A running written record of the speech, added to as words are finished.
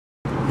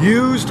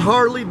Used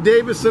Harley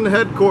Davidson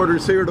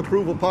headquarters here at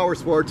Approval Power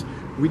Sports.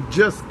 We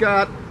just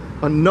got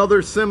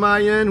another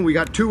semi in. We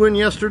got 2 in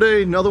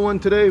yesterday, another one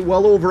today.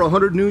 Well over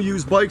 100 new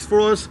used bikes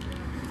for us.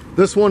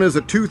 This one is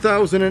a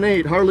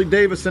 2008 Harley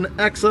Davidson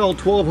XL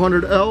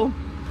 1200L.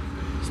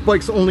 This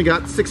bike's only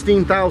got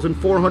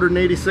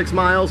 16,486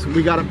 miles.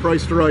 We got it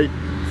priced right,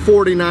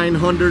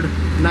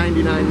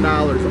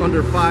 $4,999,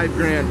 under $5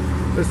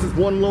 grand. This is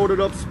one loaded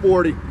up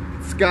sporty.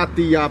 It's got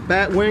the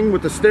bat wing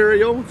with the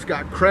stereo. It's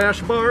got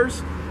crash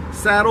bars,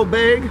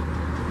 saddlebag,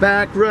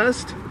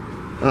 backrest,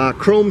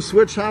 chrome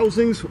switch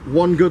housings.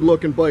 One good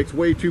looking bike. It's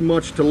way too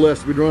much to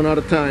list. We'd run out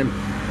of time.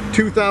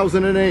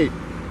 2008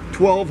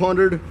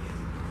 1200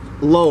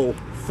 low,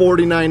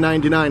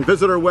 $49.99.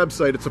 Visit our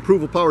website. It's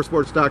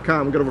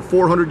approvalpowersports.com. We got over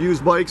 400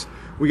 used bikes.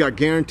 We got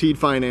guaranteed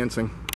financing.